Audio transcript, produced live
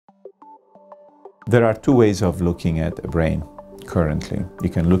There are two ways of looking at a brain currently. You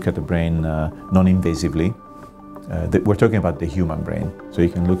can look at the brain non-invasively. We're talking about the human brain. So you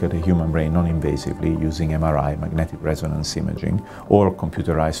can look at a human brain non-invasively using MRI, magnetic resonance imaging, or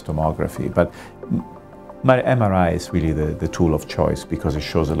computerized tomography. But MRI is really the tool of choice because it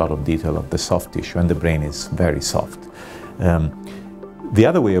shows a lot of detail of the soft tissue, and the brain is very soft. The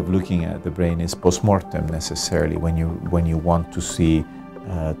other way of looking at the brain is post-mortem, necessarily, when you want to see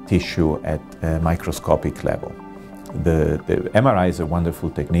tissue at a microscopic level. The MRI is a wonderful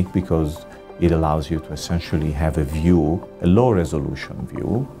technique because it allows you to essentially have a view, a low-resolution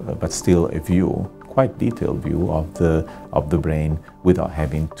view, but still a view, quite detailed view of the brain without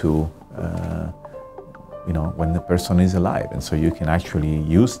having to, when the person is alive. And so you can actually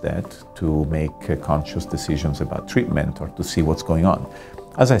use that to make conscious decisions about treatment or to see what's going on.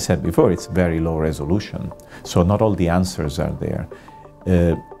 As I said before, it's very low resolution, so not all the answers are there.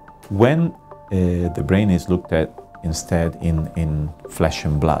 When the brain is looked at instead in flesh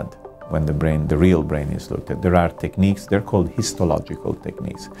and blood, when the real brain is looked at, there are techniques, they're called histological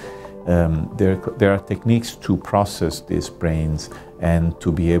techniques. There are techniques to process these brains and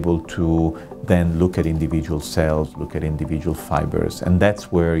to be able to then look at individual cells, look at individual fibers, and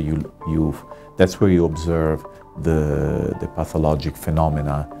that's where you observe the pathologic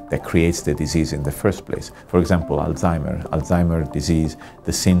phenomena that creates the disease in the first place. For example, Alzheimer's disease,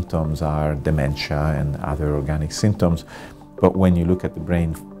 the symptoms are dementia and other organic symptoms. But when you look at the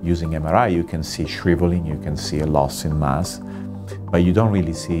brain using MRI, you can see shriveling, you can see a loss in mass, but you don't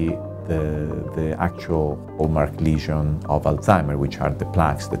really see the actual hallmark lesion of Alzheimer's, which are the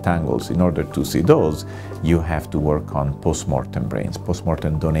plaques, the tangles. In order to see those, you have to work on post-mortem brains,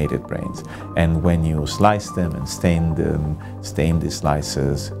 post-mortem donated brains. And when you slice them and stain the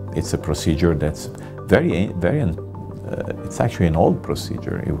slices, it's a procedure that's it's actually an old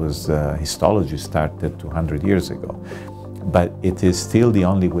procedure. It was, histology started 200 years ago. But it is still the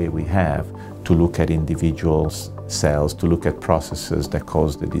only way we have to look at individuals' cells, to look at processes that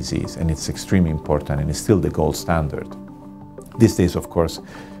cause the disease. And it's extremely important, and it's still the gold standard. These days, of course,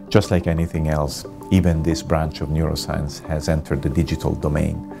 just like anything else, even this branch of neuroscience has entered the digital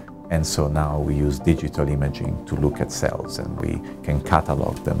domain. And so now we use digital imaging to look at cells, and we can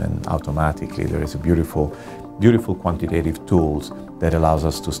catalog them, and automatically there is a beautiful quantitative tools that allows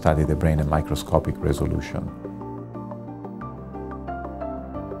us to study the brain at microscopic resolution.